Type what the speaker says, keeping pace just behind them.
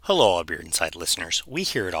Hello, All Beer Inside listeners. We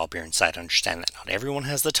here at All Beer Inside understand that not everyone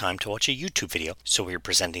has the time to watch a YouTube video, so we are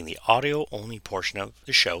presenting the audio-only portion of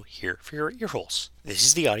the show here for your earholes. This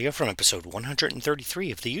is the audio from episode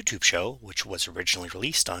 133 of the YouTube show, which was originally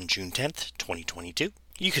released on June 10th, 2022.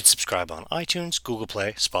 You could subscribe on iTunes, Google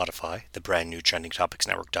Play, Spotify, the brand new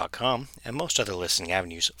TrendingTopicsNetwork.com, and most other listening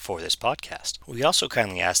avenues for this podcast. We also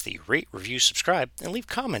kindly ask that you rate, review, subscribe, and leave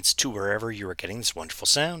comments to wherever you are getting this wonderful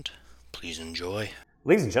sound. Please enjoy.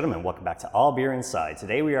 Ladies and gentlemen, welcome back to All Beer Inside.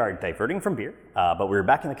 Today we are diverting from beer, but we're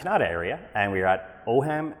back in the Canada area, and we're at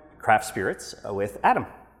Oham Craft Spirits with Adam.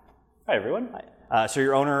 Hi, everyone. Hi. So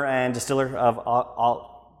you're owner and distiller of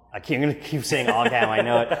I'm going to keep saying Oham, I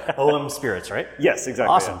know it, Oham Spirits, right? Yes,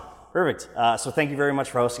 exactly. Awesome. Yeah. Perfect. So thank you very much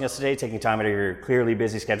for hosting us today, taking time out of your clearly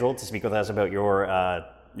busy schedule to speak with us about your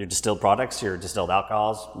distilled products, your distilled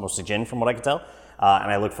alcohols, mostly gin from what I can tell.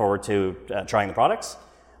 And I look forward to trying the products.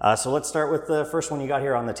 So let's start with the first one you got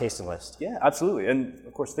here on the tasting list. Yeah, absolutely. And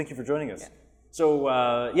of course, thank you for joining us. Yeah.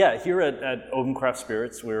 So here at Oham Craft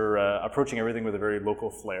Spirits, we're approaching everything with a very local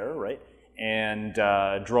flair, right? And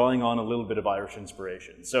drawing on a little bit of Irish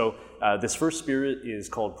inspiration. So this first spirit is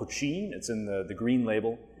called Poitín. It's in the green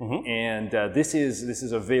label. Mm-hmm. And this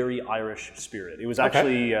is a very Irish spirit. It was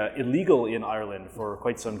actually illegal in Ireland for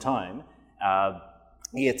quite some time.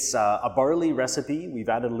 It's a barley recipe. We've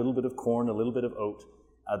added a little bit of corn, a little bit of oat.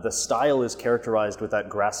 The style is characterized with that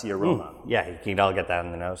grassy aroma. Yeah, you can all get that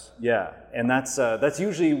in the nose. Yeah, and that's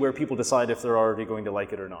usually where people decide if they're already going to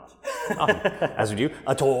like it or not. As we do,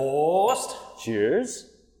 a toast.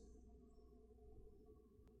 Cheers.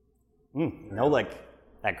 No, like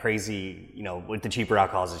that crazy, with the cheaper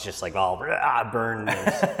alcohols, it's just like all burn.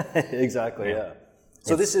 Exactly. Yeah.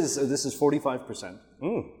 So this is 45%,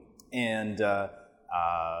 and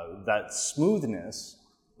that smoothness.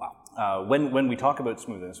 When we talk about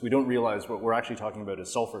smoothness, we don't realize what we're actually talking about is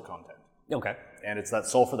sulfur content. Okay. And it's that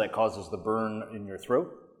sulfur that causes the burn in your throat.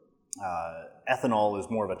 Ethanol is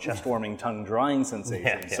more of a chest-warming, tongue-drying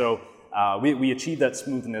sensation. Yeah. So we achieve that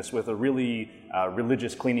smoothness with a really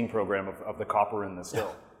religious cleaning program of the copper in the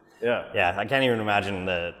still. Yeah. Yeah, I can't even imagine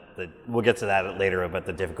we'll get to that later about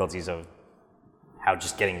the difficulties of how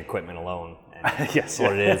just getting equipment alone. Yes,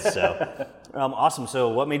 what it is. So, awesome. So,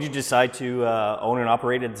 what made you decide to own and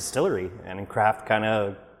operate a distillery and craft kind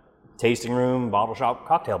of tasting room, bottle shop,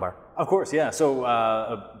 cocktail bar? Of course, yeah. So,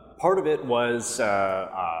 part of it was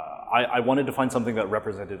I wanted to find something that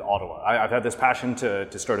represented Ottawa. I've had this passion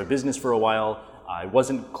to start a business for a while. I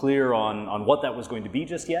wasn't clear on what that was going to be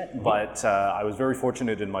just yet, but I was very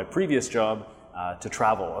fortunate in my previous job to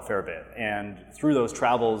travel a fair bit, and through those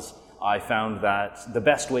travels, I found that the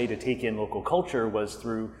best way to take in local culture was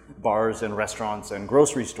through bars and restaurants and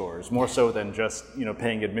grocery stores, more so than just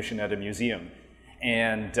paying admission at a museum.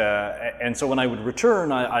 And so when I would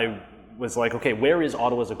return, I was like, okay, where is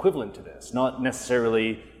Ottawa's equivalent to this? Not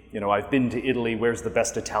necessarily, I've been to Italy, where's the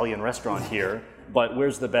best Italian restaurant here? But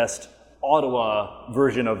where's the best Ottawa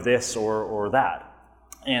version of this or that?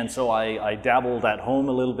 And so I dabbled at home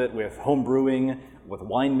a little bit with home brewing, with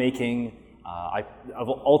winemaking. I've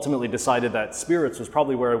ultimately decided that spirits was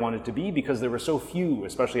probably where I wanted to be because there were so few,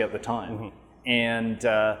 especially at the time. Mm-hmm. And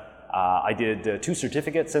I did 2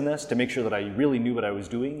 certificates in this to make sure that I really knew what I was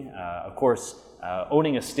doing. Of course,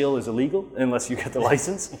 owning a still is illegal unless you get the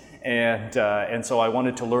license. And so I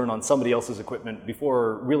wanted to learn on somebody else's equipment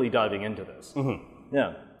before really diving into this. Mm-hmm.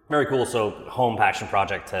 Yeah. Very cool. So home passion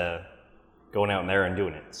project to going out in there and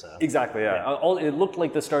doing it. So. Exactly, yeah. It looked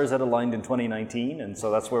like the stars had aligned in 2019, and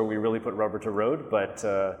so that's where we really put rubber to road. But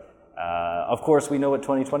of course, we know what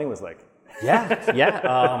 2020 was like.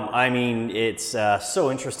 Yeah. I mean, it's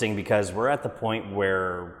so interesting because we're at the point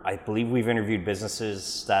where I believe we've interviewed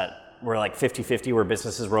businesses that were like 50-50, where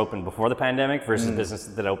businesses were open before the pandemic versus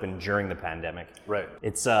businesses that opened during the pandemic. Right.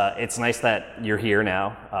 It's nice that you're here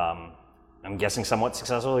now. I'm guessing somewhat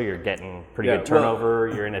successful. You're getting pretty good turnover.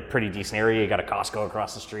 You're in a pretty decent area. You got a Costco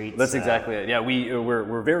across the street. That's exactly it. Yeah,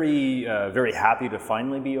 we're very very happy to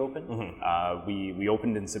finally be open. Mm-hmm. We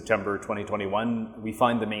opened in September 2021. We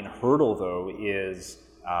find the main hurdle though is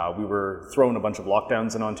we were thrown a bunch of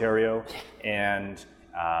lockdowns in Ontario, and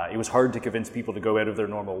it was hard to convince people to go out of their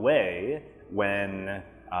normal way when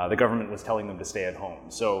the government was telling them to stay at home.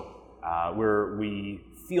 So we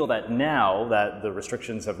feel that now that the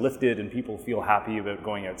restrictions have lifted and people feel happy about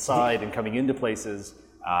going outside and coming into places,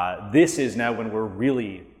 this is now when we're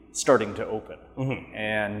really starting to open. Mm-hmm.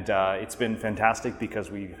 And it's been fantastic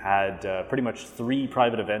because we've had pretty much 3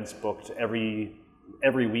 private events booked every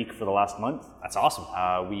week for the last month. That's awesome.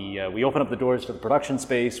 We open up the doors to the production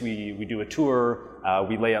space, we do a tour,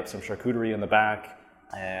 we lay up some charcuterie in the back.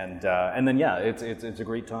 And then yeah, it's a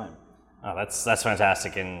great time. Oh, that's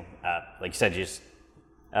fantastic. And like you said, you just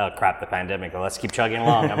crap the pandemic. Well, let's keep chugging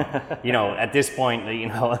along. At this point,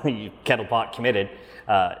 you kettle pot committed.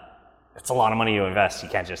 It's a lot of money to invest. You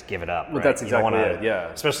can't just give it up. But right? that's exactly it. Yeah.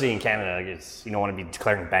 Especially in Canada, you don't want to be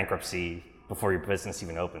declaring bankruptcy before your business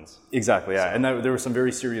even opens. Exactly, yeah. And there were some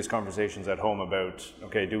very serious conversations at home about,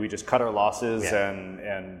 okay, do we just cut our losses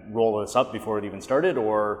and roll this up before it even started,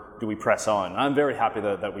 or do we press on? I'm very happy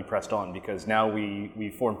that we pressed on, because now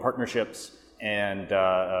we formed partnerships and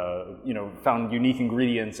found unique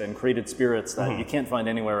ingredients and created spirits that you can't find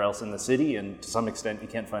anywhere else in the city, and to some extent you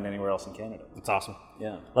can't find anywhere else in Canada. That's awesome.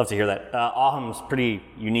 Yeah. Love to hear that. Aham's a pretty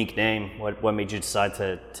unique name. What made you decide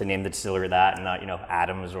to name the distillery that and not,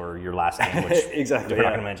 Adams or your last name, which exactly, we're not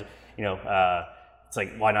going to mention. It's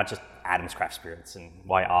like, why not just Adams Craft Spirits, and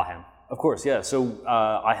why Aham? Of course, yeah. So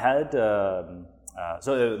I had...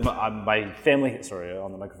 my family, sorry,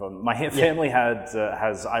 on the microphone. My family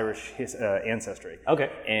has Irish ancestry. Okay.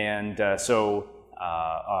 And so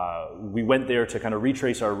we went there to kind of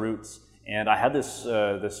retrace our roots. And I had this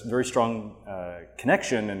very strong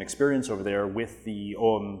connection and experience over there with the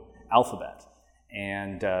Ogham alphabet.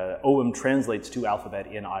 And Ogham translates to alphabet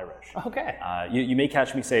in Irish. Okay. You may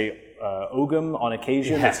catch me say Ogham on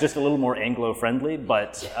occasion. Yeah. It's just a little more Anglo-friendly,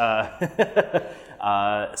 but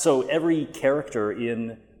so every character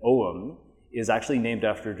in Ogham is actually named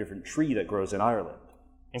after a different tree that grows in Ireland.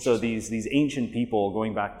 So these ancient people,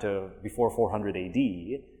 going back to before 400 AD,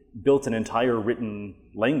 built an entire written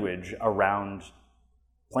language around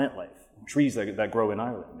plant life, trees that grow in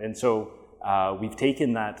Ireland. And so we've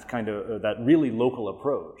taken that kind of that really local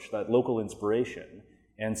approach, that local inspiration,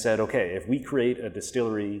 and said, okay, if we create a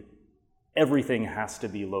distillery, everything has to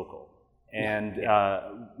be local. And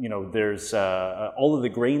there's all of the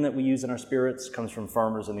grain that we use in our spirits comes from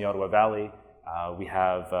farmers in the Ottawa Valley. We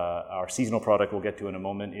have our seasonal product we'll get to in a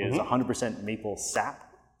moment is 100% maple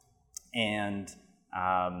sap, and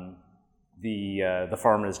the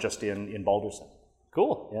farm is just in Balderson.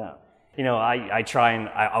 Cool. Yeah.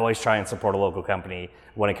 I always try and support a local company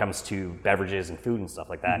when it comes to beverages and food and stuff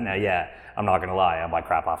like that. Now, I'm not gonna lie, I buy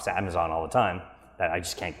crap off Amazon all the time that I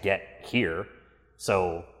just can't get here.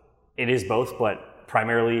 So it is both, but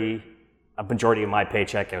primarily a majority of my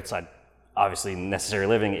paycheck outside, obviously, necessary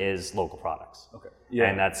living is local products. Okay. Yeah.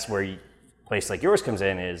 And that's where a place like yours comes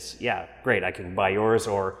in is, great, I can buy yours,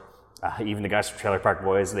 or even the guys from Trailer Park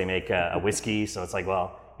Boys, they make a whiskey. So it's like,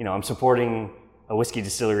 well, I'm supporting a whiskey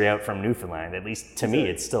distillery out from Newfoundland. At least to me,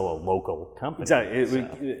 it's still a local company. Exactly.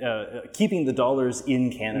 Keeping the dollars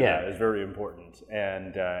in Canada is very important.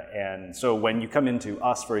 And so when you come into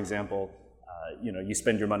us, for example, you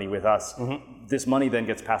spend your money with us. This money then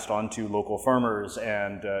gets passed on to local farmers,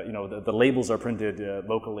 and the labels are printed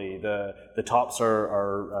locally. The tops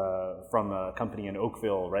are from a company in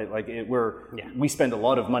Oakville, right? Like we spend a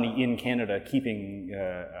lot of money in Canada keeping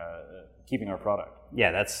our product.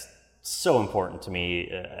 Yeah, that's so important to me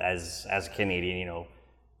as a Canadian.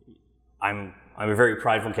 I'm a very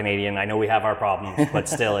prideful Canadian. I know we have our problems, but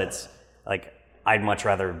still, it's like I'd much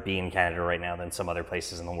rather be in Canada right now than some other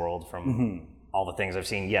places in the world from all the things I've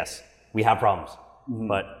seen. Yes, we have problems,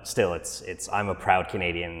 but still, it's I'm a proud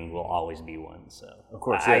Canadian and will always be one. So of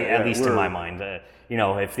course, at least in my mind,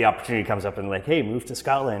 if the opportunity comes up and like, hey, move to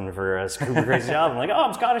Scotland for a super crazy job, I'm like, oh,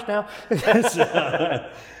 I'm Scottish now.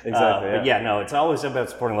 Exactly. But it's always about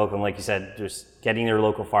supporting local. And like you said, just getting your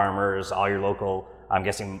local farmers, all your local. I'm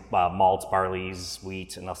guessing malts, barleys,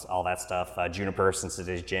 wheat, and all that stuff. Juniper, since it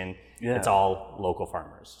is gin, it's all local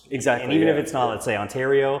farmers. Exactly. And even if it's not, let's say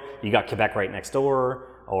Ontario, you got Quebec right next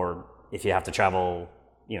door, or if you have to travel,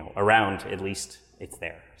 around, at least it's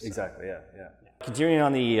there. So. Exactly. Yeah. Continuing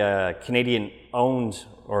on the Canadian-owned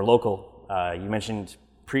or local, you mentioned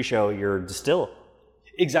pre-show your distill.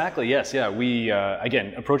 Exactly. Yes. Yeah. We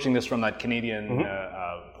again approaching this from that Canadian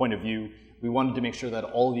point of view. We wanted to make sure that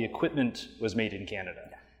all the equipment was made in Canada.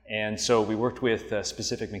 And so we worked with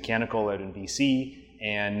Specific Mechanical out in BC,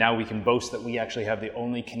 and now we can boast that we actually have the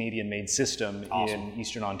only Canadian-made system in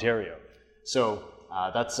Eastern Ontario. So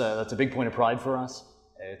that's a big point of pride for us.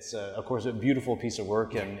 It's, of course, a beautiful piece of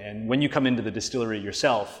work, and when you come into the distillery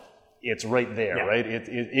yourself, it's right there, right?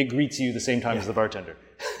 It greets you the same time as the bartender.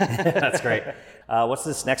 That's great. What's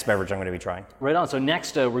this next beverage I'm going to be trying? Right on. So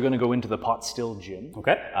next, we're going to go into the pot still gin.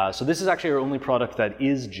 Okay. So this is actually our only product that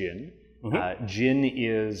is gin. Gin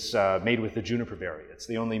is made with the juniper berry. It's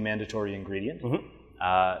the only mandatory ingredient.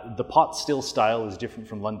 The pot still style is different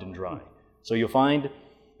from London Dry. So you'll find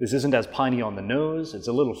this isn't as piney on the nose. It's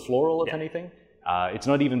a little floral, if anything. It's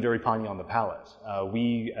not even very piney on the palate.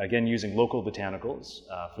 We, again, using local botanicals.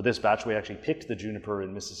 For this batch, we actually picked the juniper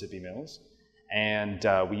in Mississippi Mills, and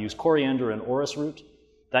we used coriander and orris root.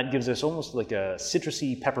 That gives us almost like a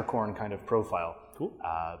citrusy peppercorn kind of profile. Cool.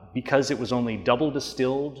 Because it was only double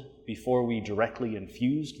distilled before we directly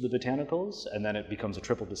infused the botanicals, and then it becomes a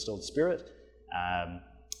triple distilled spirit,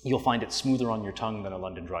 you'll find it smoother on your tongue than a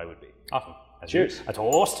London Dry would be. Awesome. Cheers. A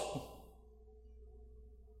toast.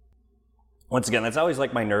 Once again, that's always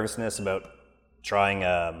like my nervousness about trying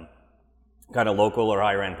kind of local or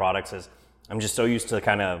higher end products is I'm just so used to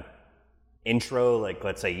kind of intro, like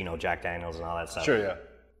let's say, Jack Daniels and all that stuff. Sure, yeah.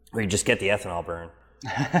 Where you just get the ethanol burn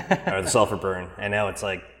or the sulfur burn. And now it's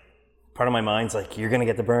like, part of my mind's like, you're going to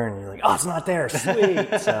get the burn. And you're like, oh, it's not there.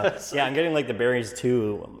 Sweet. So, yeah, I'm getting like the berries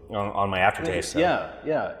too on my aftertaste. So.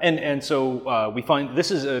 Yeah. And so we find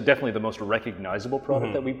this is definitely the most recognizable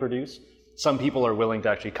product that we produce. Some people are willing to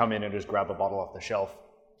actually come in and just grab a bottle off the shelf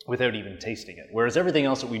without even tasting it. Whereas everything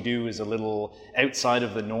else that we do is a little outside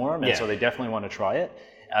of the norm, and so they definitely want to try it.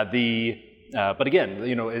 But again,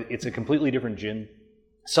 it's a completely different gin.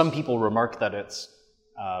 Some people remark that it's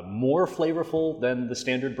more flavorful than the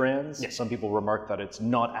standard brands. Some people remark that it's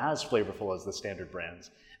not as flavorful as the standard brands.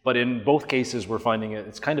 But in both cases, we're finding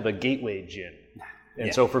it's kind of a gateway gin.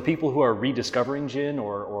 And so for people who are rediscovering gin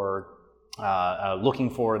or looking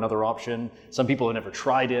for another option, some people have never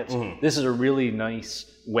tried it. This is a really nice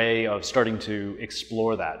way of starting to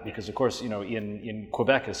explore that, because of course, in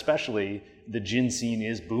Quebec especially, the gin scene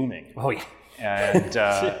is booming. Oh yeah.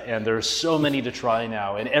 And there's so many to try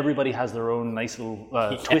now, and everybody has their own nice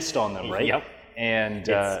little twist on them, right? Yep. And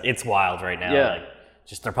it's wild right now. Yeah. Like,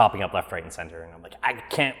 just they're popping up left, right, and center, and I'm like,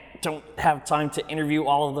 don't have time to interview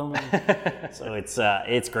all of them. So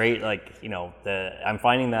it's great. Like I'm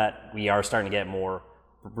finding that we are starting to get more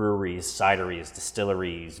breweries, cideries,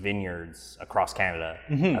 distilleries, vineyards across Canada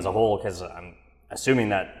as a whole, because I'm assuming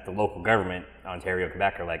that the local government, Ontario,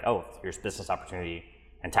 Quebec, are like, oh, here's business opportunity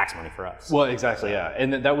and tax money for us. Well, exactly, yeah.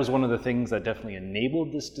 And that was one of the things that definitely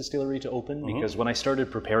enabled this distillery to open, because when I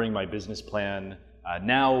started preparing my business plan,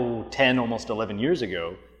 now 10, almost 11 years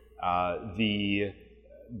ago,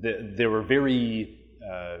 there were very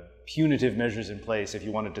punitive measures in place if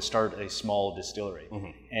you wanted to start a small distillery.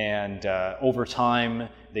 And over time,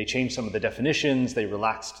 they changed some of the definitions, they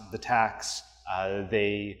relaxed the tax,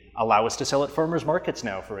 they allow us to sell at farmers markets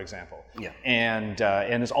now, for example. Yeah. And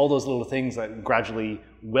there's all those little things that gradually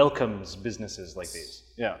welcomes businesses like these.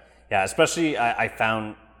 Yeah. Yeah, especially I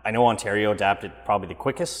know Ontario adapted probably the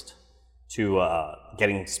quickest to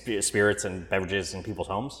getting spirits and beverages in people's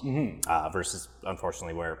homes, versus,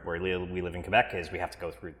 unfortunately, where we live in Quebec, is we have to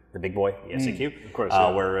go through the big boy, the SAQ. Of course.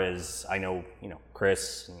 Whereas I know,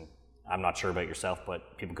 Chris, and I'm not sure about yourself,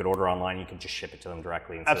 but people could order online. You can just ship it to them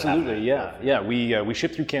directly. Absolutely, yeah. We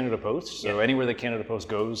ship through Canada Post, so anywhere that Canada Post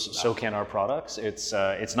goes, so can our products. It's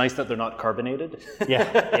nice that they're not carbonated.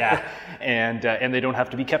 Yeah. And they don't have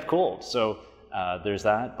to be kept cold. So there's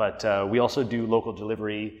that. But we also do local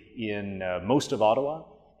delivery in most of Ottawa,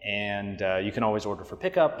 and you can always order for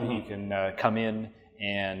pickup. You can come in.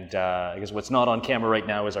 And I guess what's not on camera right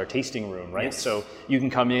now is our tasting room, right? Yes. So you can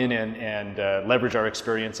come in and leverage our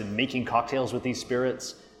experience in making cocktails with these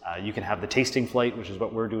spirits. You can have the tasting flight, which is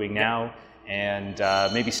what we're doing now, and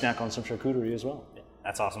maybe snack on some charcuterie as well.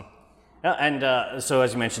 That's awesome. And so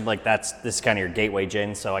as you mentioned, like this is kind of your gateway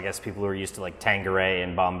gin. So I guess people who are used to like Tanqueray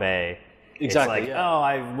and Bombay, Exactly. It's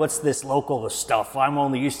like, what's this local stuff? I'm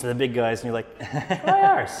only used to the big guys. And you're like, try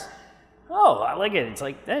ours. Oh, I like it. It's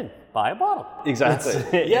like, then buy a bottle.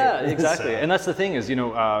 Exactly. Yeah, exactly. And that's the thing is,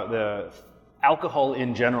 the alcohol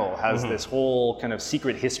in general has this whole kind of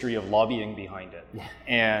secret history of lobbying behind it. Yeah.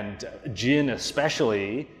 And gin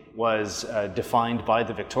especially was defined by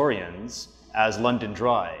the Victorians as London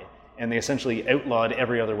Dry, and they essentially outlawed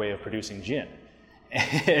every other way of producing gin.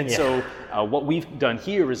 And so what we've done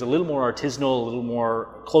here is a little more artisanal, a little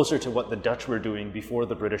more closer to what the Dutch were doing before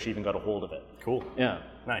the British even got a hold of it. Cool. Yeah.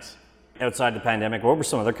 Nice. Outside the pandemic, what were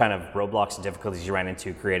some other kind of roadblocks and difficulties you ran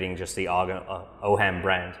into creating just the OHAM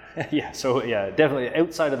brand? Definitely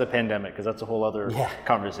outside of the pandemic, because that's a whole other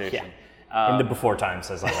conversation. In the before times,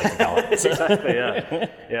 as I like to call it. Exactly,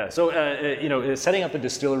 yeah. So, setting up a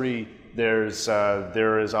distillery, there is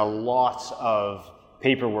a lot of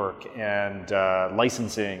paperwork and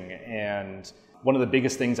licensing, and one of the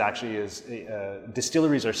biggest things actually is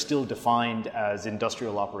distilleries are still defined as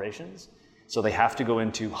industrial operations. So they have to go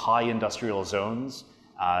into high industrial zones,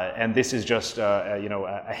 and this is just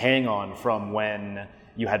a hang-on from when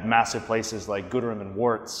you had massive places like Gooderham and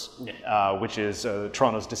Worts, which is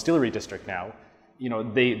Toronto's distillery district now.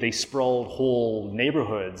 they sprawled whole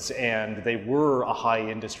neighborhoods and they were a high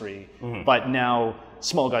industry, but now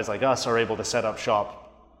small guys like us are able to set up shop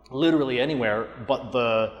literally anywhere, but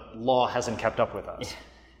the law hasn't kept up with us.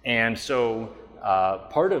 And so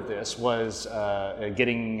part of this was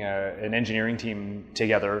getting an engineering team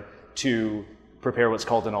together to prepare what's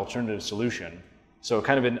called an alternative solution. So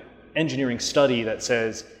kind of an engineering study that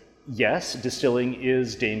says, yes, distilling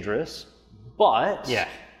is dangerous, but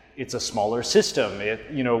it's a smaller system.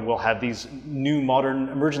 We'll have these new modern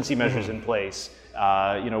emergency measures in place.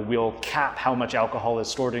 We'll cap how much alcohol is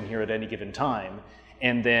stored in here at any given time,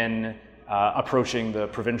 and then approaching the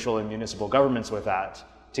provincial and municipal governments with that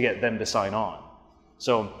to get them to sign on.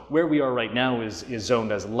 So where we are right now is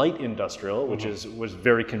zoned as light industrial, which was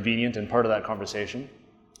very convenient and part of that conversation,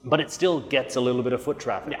 but it still gets a little bit of foot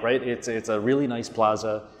traffic, right? It's a really nice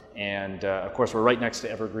plaza, and of course we're right next to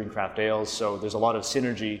Evergreen Craft Ales, so there's a lot of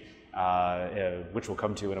synergy, which we'll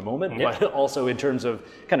come to in a moment, but also in terms of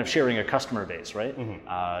kind of sharing a customer base, right?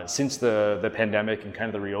 Since the pandemic and kind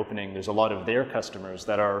of the reopening, there's a lot of their customers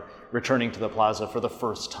that are returning to the plaza for the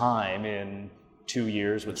first time in 2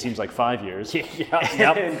 years, which seems like 5 years,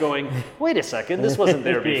 and going, wait a second, this wasn't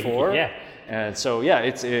there before. And so,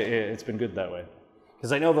 it's been good that way.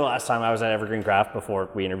 Because I know the last time I was at Evergreen Craft before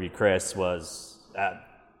we interviewed Chris was,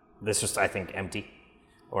 this was, I think, empty.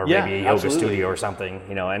 Or maybe a yoga studio or something,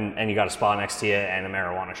 and you got a spa next to you and a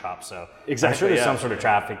marijuana shop. So I'm sure there's some sort of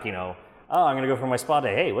traffic, I'm going to go for my spa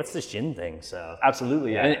day. Hey, what's this gin thing? So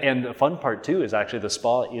absolutely. And the fun part too is actually the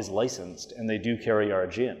spa is licensed and they do carry our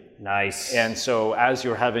gin. Nice. And so as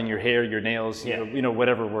you're having your hair, your nails,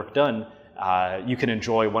 whatever work done, you can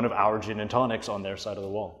enjoy one of our gin and tonics on their side of the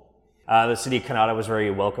wall. The city of Kanata was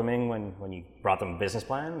very welcoming when you brought them a business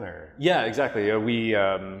plan, or? Yeah, exactly. We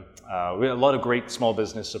had a lot of great small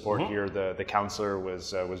business support here. The councillor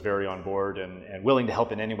was very on board and willing to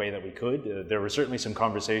help in any way that we could. There were certainly some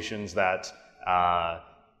conversations that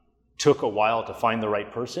took a while to find the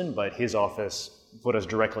right person, but his office put us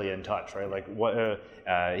directly in touch, right? Like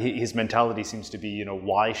his mentality seems to be,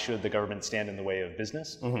 why should the government stand in the way of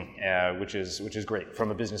business? Which is great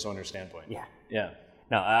from a business owner standpoint. Yeah.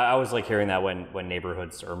 No, I always like hearing that when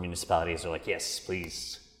neighborhoods or municipalities are like, yes,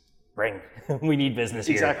 please, bring. We need business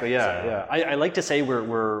here. Exactly, yeah. I like to say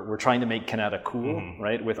we're trying to make Kanata cool,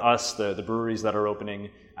 right? With us, the breweries that are opening,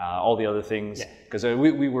 all the other things. Because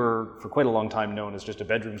we were, for quite a long time, known as just a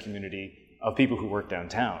bedroom community of people who work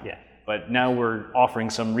downtown. But now we're offering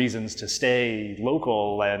some reasons to stay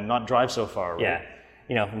local and not drive so far, right?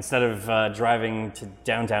 Instead of driving to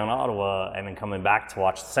downtown Ottawa and then coming back to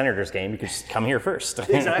watch the Senators game, you could just come here first.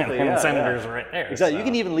 Exactly, and the Senators are right there. Exactly. So. You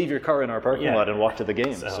can even leave your car in our parking lot and walk to the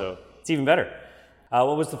game. So it's even better.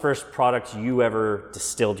 What was the first product you ever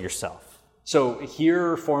distilled yourself? So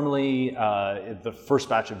here, formally, the first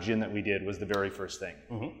batch of gin that we did was the very first thing.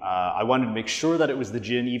 I wanted to make sure that it was the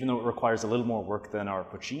gin, even though it requires a little more work than our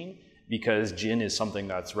pochine, because gin is something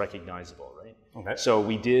that's recognizable, right? Okay. So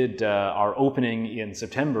we did our opening in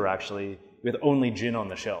September, actually, with only gin on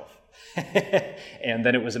the shelf. And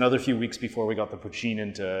then it was another few weeks before we got the pochine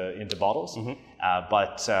into bottles.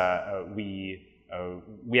 But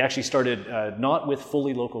we actually started not with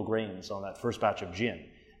fully local grains on that first batch of gin.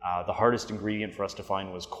 The hardest ingredient for us to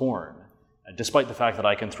find was corn. Despite the fact that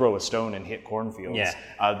I can throw a stone and hit cornfields.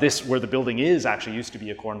 This, where the building is, actually used to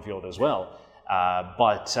be a cornfield as well.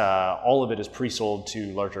 But all of it is pre-sold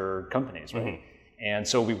to larger companies, right? And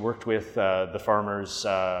so we worked with the farmers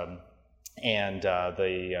and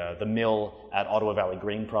the mill at Ottawa Valley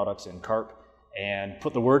Grain Products in Carp, and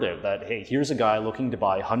put the word out that, hey, here's a guy looking to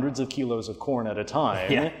buy hundreds of kilos of corn at a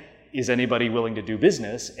time. Is anybody willing to do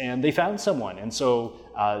business? And they found someone. And so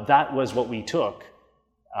that was what we took.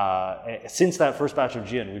 Since that first batch of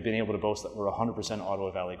gin, we've been able to boast that we're 100%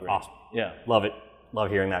 Ottawa Valley grain. Awesome. Yeah. Love it. Love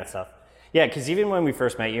hearing that stuff. Yeah, because even when we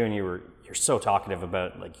first met you and you're so talkative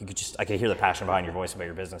about, like, I could hear the passion behind your voice about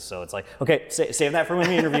your business. So it's like, okay, save that for when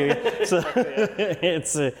we interview you.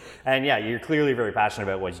 So and yeah, you're clearly very passionate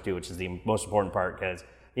about what you do, which is the most important part, because,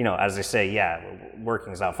 as I say,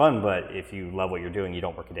 working is not fun, but if you love what you're doing, you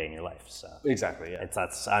don't work a day in your life. So exactly, yeah.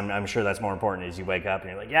 I'm sure that's more important as you wake up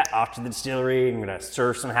and you're like, off to the distillery, I'm going to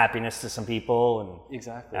serve some happiness to some people. And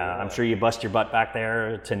exactly. I'm sure you bust your butt back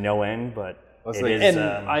there to no end, but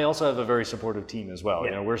I also have a very supportive team as well.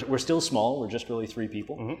 We're still small. We're just really 3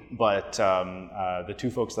 people. But the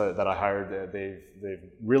 2 folks that I hired, they've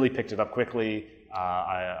really picked it up quickly.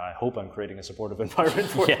 I hope I'm creating a supportive environment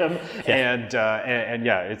for them. And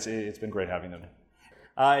it's been great having them.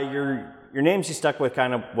 Your names, you stuck with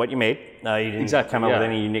kind of what you made. You didn't come up with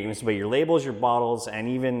any uniqueness, but your labels, your bottles, and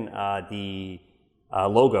even the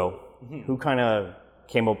logo Who kind of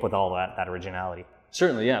came up with all that originality?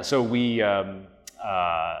 Certainly, yeah. So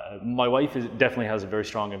my wife definitely has a very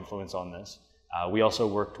strong influence on this. We also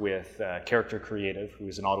worked with Character Creative, who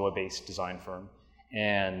is an Ottawa-based design firm,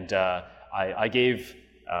 and I gave.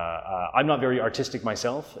 I'm not very artistic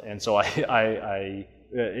myself, and so I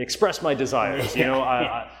expressed my desires. You know,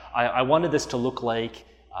 I wanted this to look like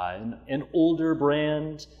an older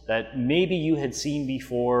brand that maybe you had seen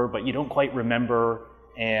before, but you don't quite remember,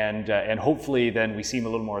 and hopefully then we seem a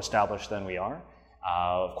little more established than we are.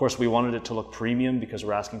 Of course, we wanted it to look premium because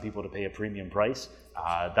we're asking people to pay a premium price.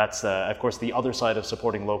 That's, of course, the other side of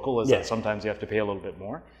supporting local is that sometimes you have to pay a little bit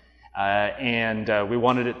more. And we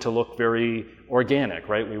wanted it to look very organic,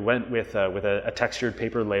 right? We went with a textured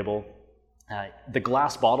paper label. The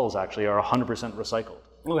glass bottles actually are 100% recycled.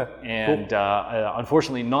 Okay. And cool.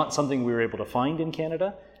 Unfortunately, not something we were able to find in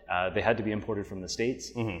Canada. They had to be imported from the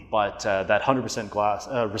States, but that 100% glass,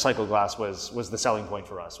 recycled glass was the selling point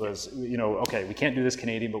for us. Was, you know, okay, we can't do this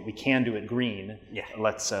Canadian, but we can do it green. Yeah.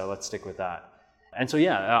 Let's stick with that. And so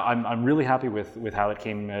yeah, I'm really happy with how it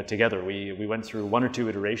came together. We went through 1 or 2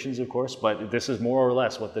 iterations, of course, but this is more or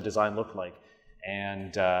less what the design looked like,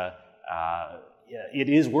 and it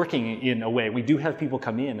is working in a way. We do have people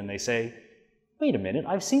come in and they say, wait a minute,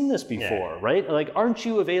 I've seen this before, right? Like, aren't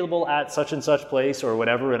you available at such and such place or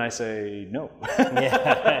whatever? And I say, no.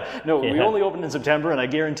 We only opened in September, and I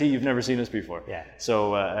guarantee you've never seen us before. Yeah.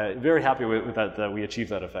 So very happy with that we achieved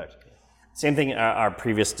that effect. Same thing, our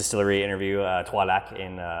previous distillery interview, Trois Lacs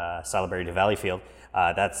in Salaberry de Valleyfield,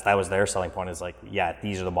 that was their selling point, is like, yeah,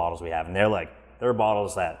 these are the bottles we have. And they're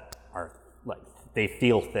bottles that are like, they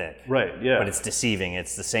feel thick. Right, yeah. But it's deceiving.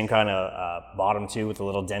 It's the same kind of bottom too, with a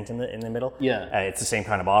little dent in the middle. Yeah. It's the same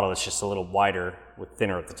kind of bottle. It's just a little wider with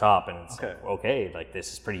thinner at the top. And it's okay, like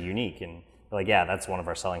this is pretty unique. And like, yeah, that's one of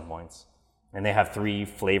our selling points. And they have 3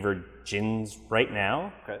 flavored gins right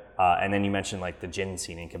now. Okay. And then you mentioned like the gin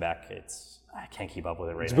scene in Quebec. I can't keep up with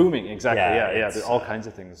it right now. It's booming, exactly. Yeah. There's all kinds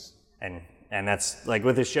of things. And that's like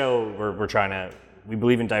with this show, we're trying to. We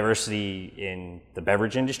believe in diversity in the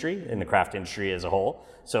beverage industry, in the craft industry as a whole.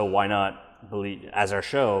 So why not believe, as our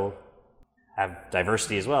show, have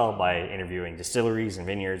diversity as well by interviewing distilleries and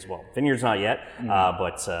vineyards. Well, vineyards not yet,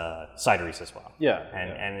 but cideries as well. Yeah.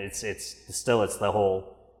 And it's the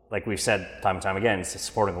whole, like we've said time and time again, it's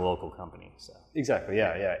supporting a local company. So. Exactly.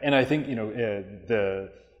 Yeah. And I think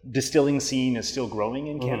the distilling scene is still growing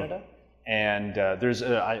in Canada, and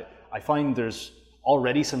I find there's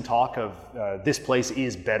already some talk of this place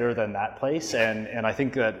is better than that place, and I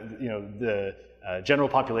think that the general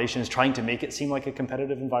population is trying to make it seem like a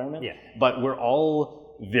competitive environment. Yeah. But we're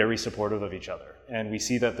all very supportive of each other, and we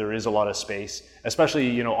see that there is a lot of space,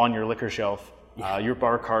 especially on your liquor shelf, your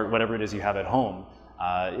bar cart, whatever it is you have at home.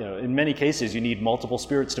 In many cases, you need multiple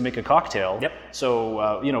spirits to make a cocktail. Yep.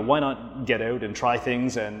 So why not get out and try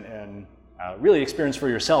things and really experience for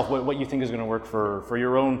yourself what you think is going to work for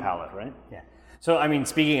your own palate, right? Yeah. So, I mean,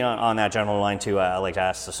 speaking on that general line too, I like to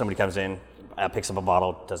ask, so somebody comes in, picks up a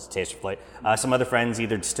bottle, does a taster flight. Some other friends,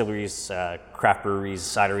 either distilleries, craft breweries,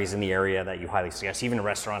 cideries in the area that you highly suggest, even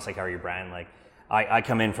restaurants, like how are your brand? Like, I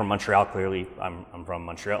come in from Montreal, clearly, I'm from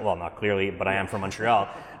Montreal, well, not clearly, but I am from Montreal.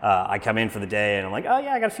 I come in for the day and I'm like, oh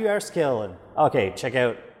yeah, I got a few hours to kill, and okay, check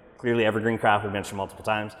out clearly Evergreen Craft, we've mentioned multiple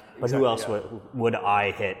times, but who else would I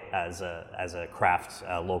hit as a craft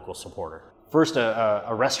local supporter? First, a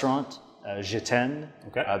restaurant, Gitaine.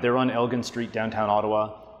 Okay. They're on Elgin Street, downtown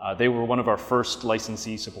Ottawa. They were one of our first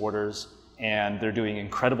licensee supporters, and they're doing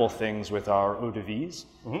incredible things with our eau de vies.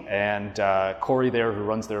 And Corey there, who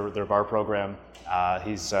runs their bar program,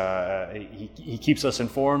 he keeps us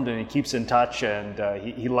informed and he keeps in touch, and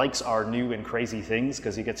he likes our new and crazy things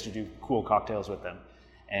because he gets to do cool cocktails with them.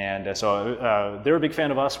 And so they're a big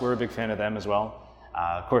fan of us, we're a big fan of them as well.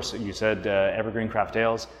 Of course, you said Evergreen Craft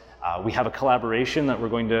Ales. We have a collaboration that we're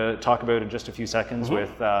going to talk about in just a few seconds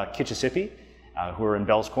with Kitchissippi, who are in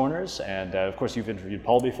Bell's Corners, and of course you've interviewed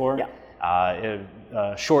Paul before. Yeah.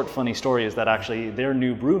 A short funny story is that actually their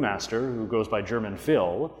new brewmaster, who goes by German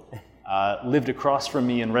Phil, lived across from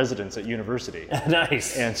me in residence at university.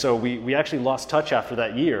 Nice. And so we actually lost touch after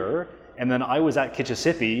that year, and then I was at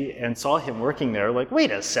Kitchissippi and saw him working there, like,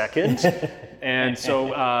 wait a second. And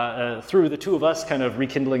so through the two of us kind of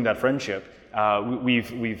rekindling that friendship,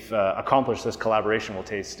 we've accomplished this collaboration we'll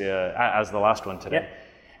taste as the last one today.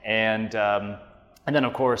 Yeah. And then,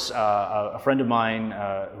 of course, a friend of mine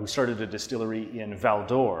who started a distillery in Val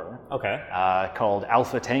d'Or called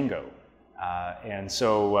Alpha Tango. And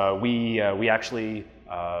so we actually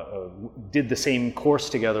did the same course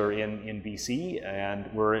together in BC, and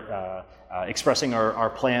we're expressing our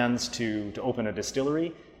plans to open a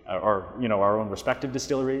distillery. our own respective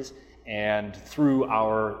distilleries, and through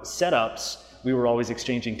our setups, we were always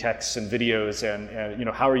exchanging texts and videos, and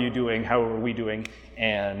how are you doing? How are we doing?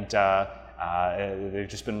 And they've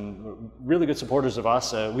just been really good supporters of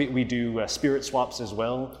us. We do spirit swaps as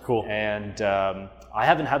well. Cool. And I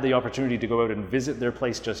haven't had the opportunity to go out and visit their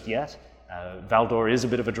place just yet. Val-d'Or is a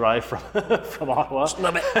bit of a drive from Ottawa.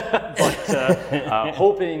 Love it. But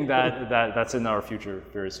hoping that's in our future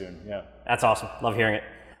very soon. Yeah. That's awesome. Love hearing it.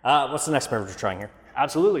 What's the next beverage we're trying here?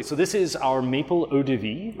 Absolutely. So this is our maple eau de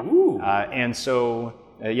vie. Ooh. And so,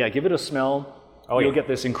 give it a smell. You'll get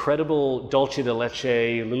this incredible dulce de leche,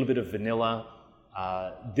 a little bit of vanilla.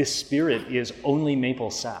 This spirit is only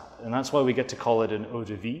maple sap, and that's why we get to call it an eau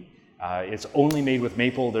de vie. It's only made with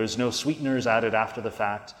maple. There's no sweeteners added after the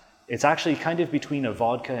fact. It's actually kind of between a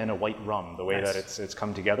vodka and a white rum, the way that it's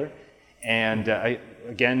come together. And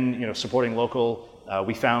again, supporting local,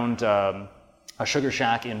 we found a sugar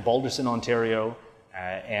shack in Balderson, Ontario,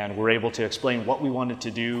 and we're able to explain what we wanted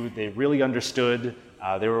to do. They really understood.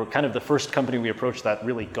 They were kind of the first company we approached that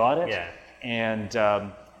really got it. Yeah.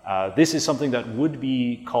 And this is something that would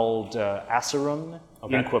be called acerum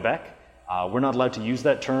in Quebec. We're not allowed to use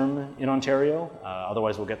that term in Ontario,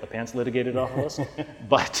 otherwise we'll get the pants litigated off of us.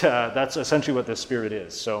 But that's essentially what this spirit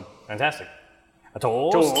is. So fantastic. A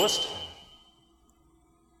toast. Toast.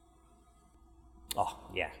 Oh,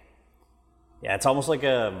 yeah. Yeah, it's almost like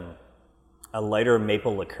a lighter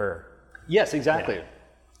maple liqueur. Yes, exactly. Yeah.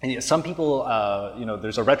 And some people,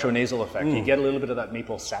 there's a retronasal effect. You get a little bit of that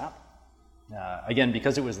maple sap. Again,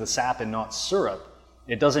 because it was the sap and not syrup,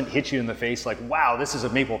 it doesn't hit you in the face like, wow, this is a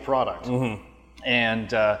maple product. Mm-hmm. And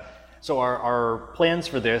so our plans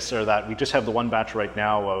for this are that we just have the one batch right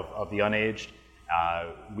now of the unaged.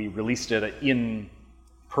 We released it in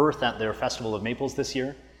Perth at their Festival of Maples this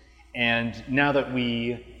year. And now that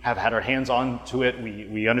we have had our hands on to it,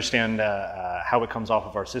 we understand how it comes off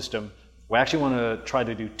of our system. We actually want to try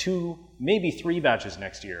to do 2, maybe 3 batches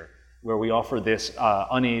next year, where we offer this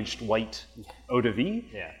unaged white eau de vie.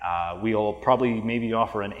 Yeah. We'll probably maybe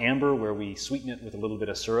offer an amber where we sweeten it with a little bit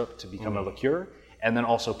of syrup to become a liqueur, and then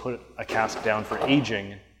also put a cask down for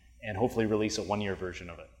aging and hopefully release a 1-year version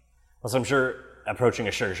of it. Well, so I'm sure approaching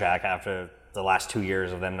a sugar shack after the last 2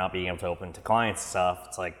 years of them not being able to open to clients and stuff,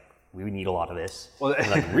 it's like, we need a lot of this. Well,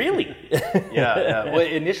 like, really? Yeah. Well,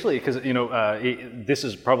 initially, because this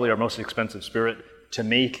is probably our most expensive spirit to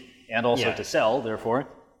make and also to sell, therefore.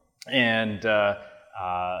 And a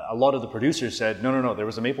lot of the producers said, no, there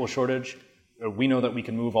was a maple shortage. We know that we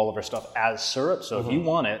can move all of our stuff as syrup. So if you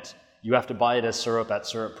want it, you have to buy it as syrup at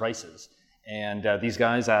syrup prices. And these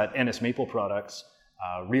guys at Ennis Maple Products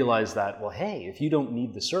realized that, well, hey, if you don't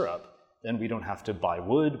need the syrup, then we don't have to buy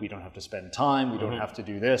wood, we don't have to spend time, we don't have to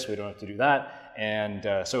do this, we don't have to do that. And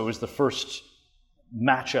so it was the first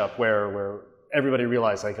matchup where everybody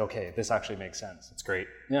realized, like, okay, this actually makes sense. It's great.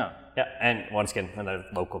 Yeah. Yeah, and once again, another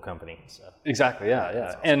local company. So. Exactly,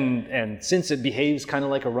 yeah. Awesome. And since it behaves kind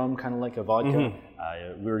of like a rum, kind of like a vodka,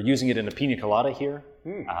 we're using it in a pina colada here.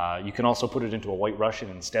 You can also put it into a White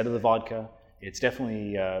Russian instead of the vodka. It's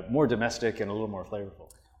definitely more domestic and a little more flavorful.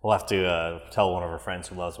 We'll have to tell one of our friends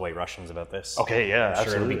who loves White Russians about this. Okay, yeah, I'm sure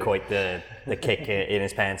absolutely. it'll be quite the kick in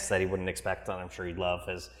his pants that he wouldn't expect, and I'm sure he'd love.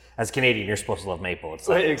 As a Canadian, you're supposed to love maple. It's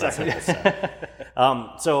like, exactly.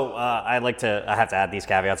 So I have to add these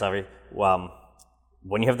caveats, Avi.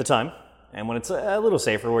 When you have the time, and when it's a little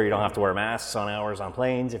safer, where you don't have to wear masks on hours on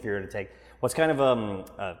planes, if you're to take, what's kind of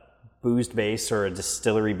a booze-based or a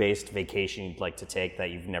distillery-based vacation you'd like to take that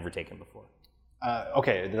you've never taken before?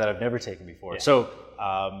 Okay, that I've never taken before. Yeah. So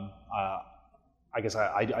I guess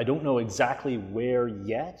I don't know exactly where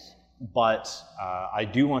yet, but I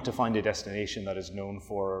do want to find a destination that is known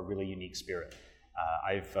for a really unique spirit.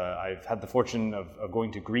 I've had the fortune of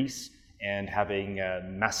going to Greece and having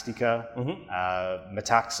Mastika,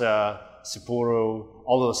 Metaxa, Sapporo,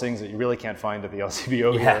 all those things that you really can't find at the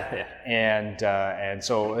LCBO here. Yeah. And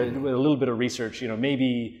so with a little bit of research,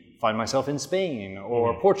 maybe find myself in Spain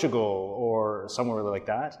or Portugal or somewhere like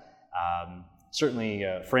that. Certainly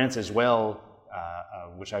France as well,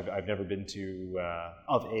 which I've never been to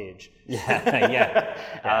of age. The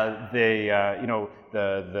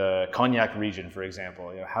Cognac region, for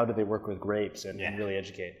example. How do they work with grapes and really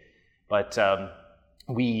educate? But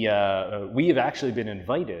we have actually been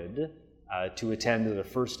invited to attend the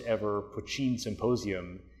first ever Poitín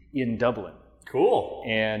Symposium in Dublin. Cool.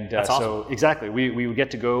 And That's awesome. So exactly, we would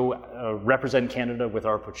get to go represent Canada with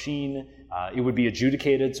our poitín. It would be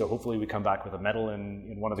adjudicated, so hopefully we come back with a medal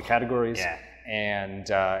in one of the categories. Yeah.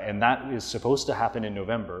 And that is supposed to happen in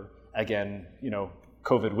November. Again,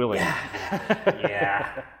 COVID willing.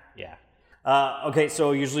 Yeah. Okay,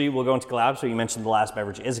 so usually we'll go into collabs. So you mentioned the last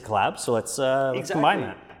beverage is a collab. So let's combine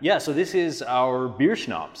that. Yeah, so this is our beer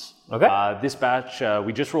schnapps. Okay. This batch,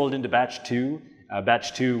 we just rolled into batch 2.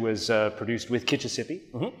 Batch 2 was produced with Kitchissippi.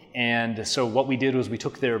 And so what we did was we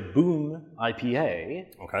took their Boom IPA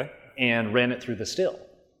and ran it through the still.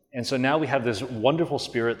 And so now we have this wonderful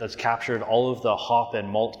spirit that's captured all of the hop and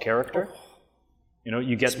malt character. You know,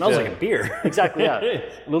 you get... Smells like a beer. Exactly, yeah.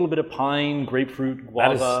 A little bit of pine, grapefruit,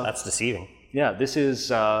 guava. That's deceiving. Yeah, this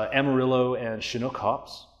is Amarillo and Chinook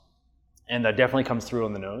hops. And that definitely comes through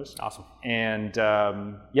on the nose. Awesome. And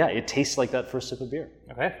yeah, it tastes like that first sip of beer.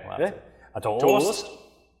 Okay. Okay. A toast.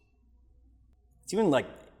 It's even like,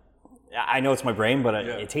 I know it's my brain, but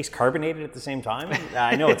it tastes carbonated at the same time.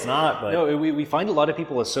 I know it's not, but... No, we find a lot of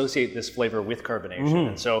people associate this flavor with carbonation.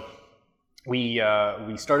 And so we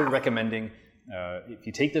started recommending, if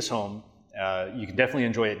you take this home, you can definitely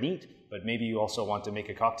enjoy it neat, but maybe you also want to make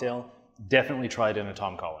a cocktail, definitely try it in a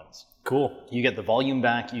Tom Collins. Cool. You get the volume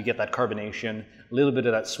back, you get that carbonation, a little bit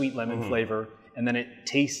of that sweet lemon flavor, and then it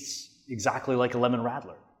tastes exactly like a lemon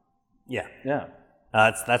radler. Yeah. Yeah.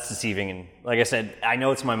 That's deceiving, and like I said, I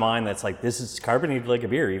know it's in my mind that's like this is carbonated like a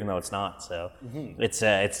beer, even though it's not. So it's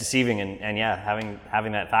deceiving, and yeah,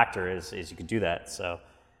 having that factor is you could do that. So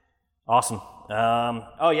awesome.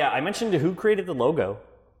 Oh yeah, I mentioned who created the logo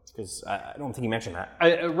because I don't think you mentioned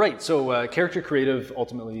that. Right. So Character Creative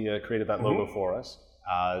ultimately created that logo for us.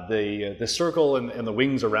 The circle and the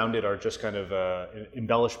wings around it are just kind of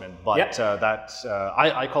embellishment, but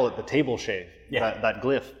I call it the table shave. Yeah. That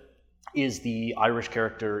glyph is the Irish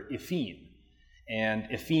character Ifine. And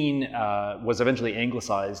Ifine was eventually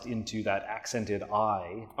anglicized into that accented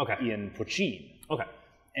I in Puccin. Okay.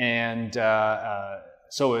 And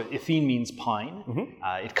so Ifine means pine.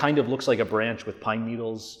 It kind of looks like a branch with pine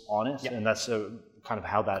needles on it, and that's kind of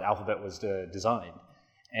how that alphabet was designed.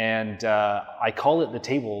 And I call it the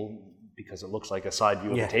table because it looks like a side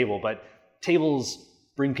view of the table, but tables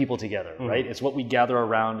bring people together, right? It's what we gather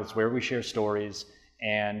around, it's where we share stories.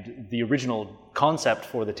 And the original concept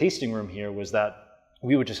for the tasting room here was that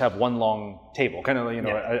we would just have one long table, kind of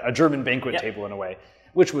a German banquet table in a way,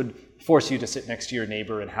 which would force you to sit next to your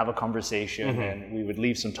neighbor and have a conversation, and we would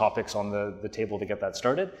leave some topics on the table to get that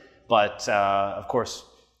started. But of course,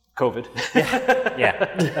 COVID.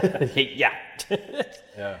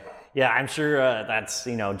 Yeah, I'm sure that's,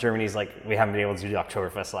 Germany's like, we haven't been able to do the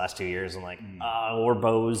Oktoberfest the last 2 years, and like, or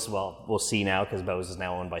Bose, well, we'll see now because Bose is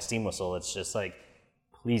now owned by Steam Whistle. It's just like,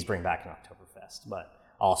 please bring back an Oktoberfest, but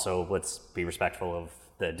also let's be respectful of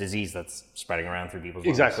the disease that's spreading around through people's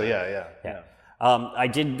lives. Exactly, yeah. I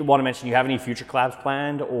did want to mention, do you have any future collabs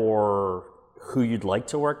planned or who you'd like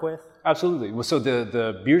to work with? Absolutely. Well, so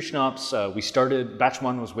the beer schnapps, we started, batch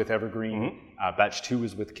 1 was with Evergreen, batch 2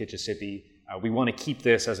 was with Kitchissippi. We want to keep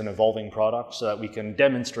this as an evolving product so that we can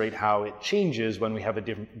demonstrate how it changes when we have a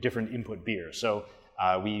different input beer. So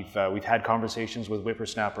we've had conversations with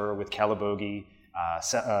Whippersnapper, with Calabogie,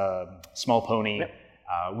 Small Pony.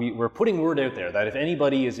 We're putting word out there that if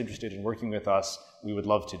anybody is interested in working with us, we would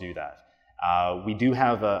love to do that. We do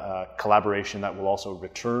have a collaboration that will also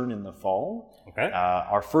return in the fall. Okay.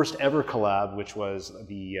 Our first ever collab, which was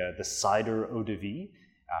the cider eau de vie.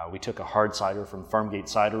 We took a hard cider from Farmgate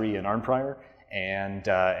Cidery in Arnprior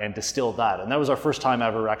and distilled that. And that was our first time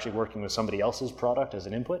ever actually working with somebody else's product as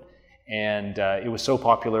an input. And it was so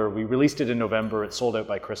popular. We released it in November. It sold out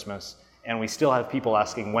by Christmas. And we still have people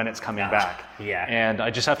asking when it's coming back. Yeah. And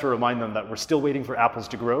I just have to remind them that we're still waiting for apples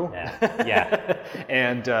to grow. Yeah.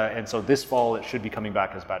 And so this fall it should be coming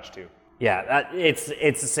back as batch 2. Yeah, it's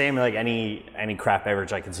the same like any craft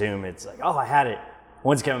beverage I consume. It's like, oh, I had it.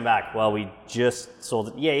 When's it coming back? Well, we just sold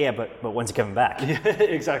it. Yeah, but when's it coming back?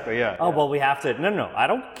 Exactly, yeah. Oh, well, we have to. No, I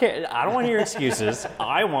don't care. I don't want to hear excuses.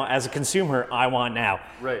 As a consumer, I want now.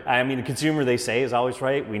 Right. I mean, the consumer, they say, is always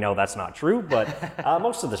right. We know that's not true, but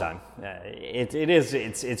most of the time,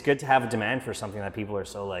 it's good to have a demand for something that people are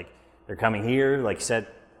so like, they're coming here. Like you said,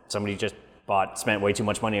 somebody just spent way too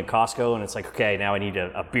much money at Costco, and it's like, okay, now I need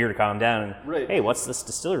a beer to calm down. And, right. Hey, what's this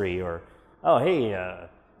distillery? Or, oh, hey,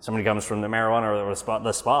 somebody comes from the marijuana or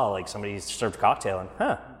the spa, like somebody served a cocktail, and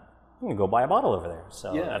I'm gonna go buy a bottle over there.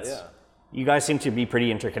 So you guys seem to be pretty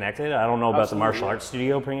interconnected. I don't know about the martial arts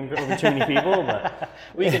studio bringing over too many people, but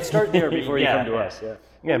we can start there before you come to us.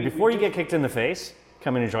 Yeah, before you get kicked in the face,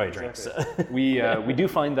 come and enjoy a drink. Exactly. We do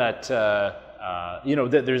find that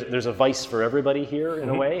there's a vice for everybody here in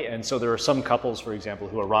a way, and so there are some couples, for example,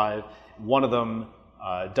 who arrive. One of them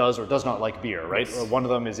does or does not like beer, right? Or one of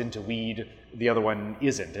them is into weed, the other one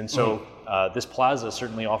isn't. And so this plaza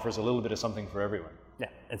certainly offers a little bit of something for everyone. Yeah,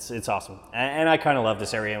 it's awesome. And I kind of love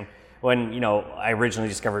this area. When, I originally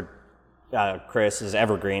discovered Chris is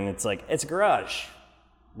Evergreen. It's like, it's a garage.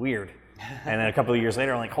 Weird. And then a couple of years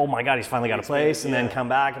later, I'm like, oh my God, he's finally got a place. And then come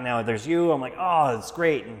back, and now there's you. I'm like, oh, it's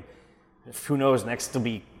great. And who knows, next could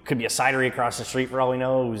be a cidery across the street for all we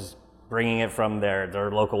know, who's bringing it from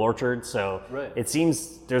their local orchard. So it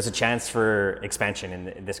seems there's a chance for expansion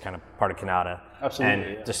in this kind of part of Canada.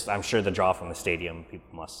 Absolutely. And just, I'm sure the draw from the stadium,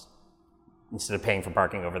 people must, instead of paying for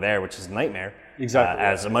parking over there, which is a nightmare. Exactly.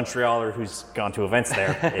 As a Montrealer who's gone to events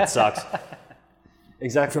there, it sucks.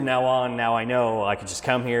 Exactly. From now on, now I know I can just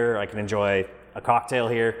come here, I can enjoy a cocktail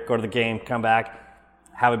here, go to the game, come back,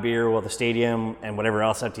 have a beer while the stadium and whatever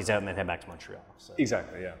else empties out, and then head back to Montreal. So,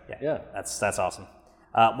 exactly, yeah. That's awesome.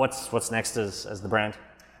 What's next as the brand?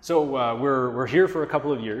 So we're here for a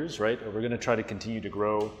couple of years, right? We're going to try to continue to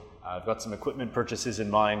grow. I've got some equipment purchases in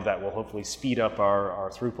mind that will hopefully speed up our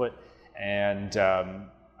throughput. And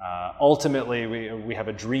ultimately, we have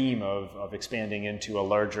a dream of expanding into a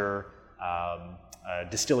larger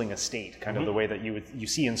distilling estate, kind of the way that you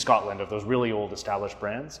see in Scotland of those really old established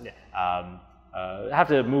brands. Yeah. Have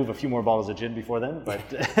to move a few more bottles of gin before then, but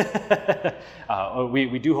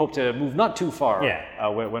we do hope to move not too far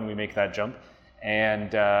when we make that jump.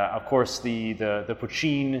 And of course, the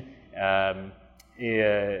poitín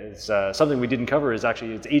is something we didn't cover. Is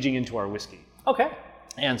actually it's aging into our whiskey. Okay.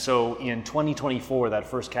 And so in 2024, that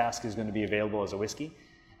first cask is going to be available as a whiskey.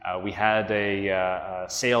 We had a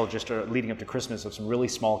sale just leading up to Christmas of some really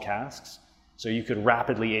small casks, so you could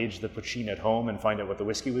rapidly age the poitín at home and find out what the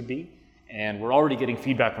whiskey would be. And we're already getting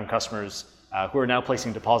feedback from customers who are now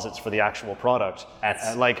placing deposits for the actual product.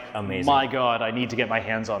 That's like, amazing. My God, I need to get my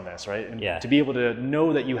hands on this, right? And to be able to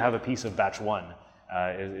know that you have a piece of batch one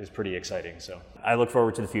is pretty exciting. So I look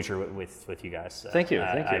forward to the future with you guys. Thank you.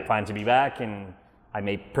 Thank you. I plan to be back, and I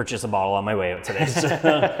may purchase a bottle on my way out today,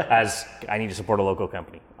 as I need to support a local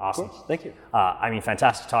company. Awesome. Thank you.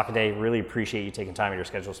 Fantastic talk today. Really appreciate you taking time in your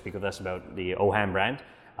schedule to speak with us about the Oham brand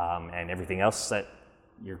and everything else that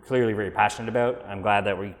you're clearly very passionate about. I'm glad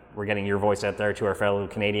that we're getting your voice out there to our fellow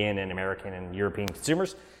Canadian and American and European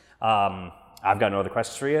consumers. I've got no other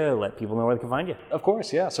questions for you. Let people know where they can find you. Of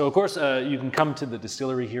course, yeah. So of course, you can come to the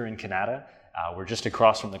distillery here in Canada. We're just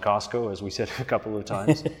across from the Costco, as we said a couple of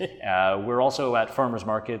times. We're also at farmers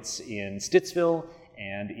markets in Stittsville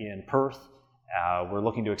and in Perth. We're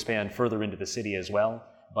looking to expand further into the city as well.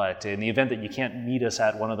 But in the event that you can't meet us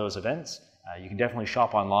at one of those events, you can definitely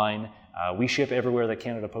shop online. We ship everywhere that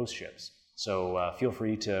Canada Post ships. So feel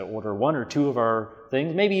free to order one or two of our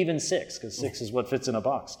things, maybe even six, because 6 is what fits in a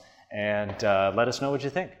box. And let us know what you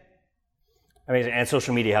think. Amazing. And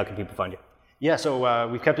social media, how can people find you? Yeah, so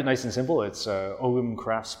we've kept it nice and simple. It's Oham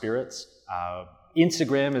Craft Spirits.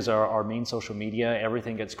 Instagram is our main social media.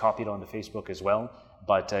 Everything gets copied onto Facebook as well.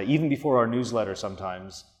 But even before our newsletter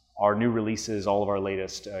sometimes, our new releases, all of our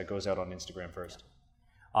latest goes out on Instagram first.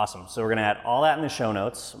 Awesome. So we're going to add all that in the show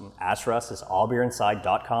notes. As for us, it's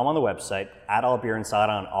allbeerinside.com on the website, at allbeerinside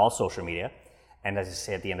on all social media. And as I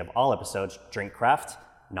say at the end of all episodes, drink craft,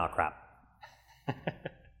 not crap.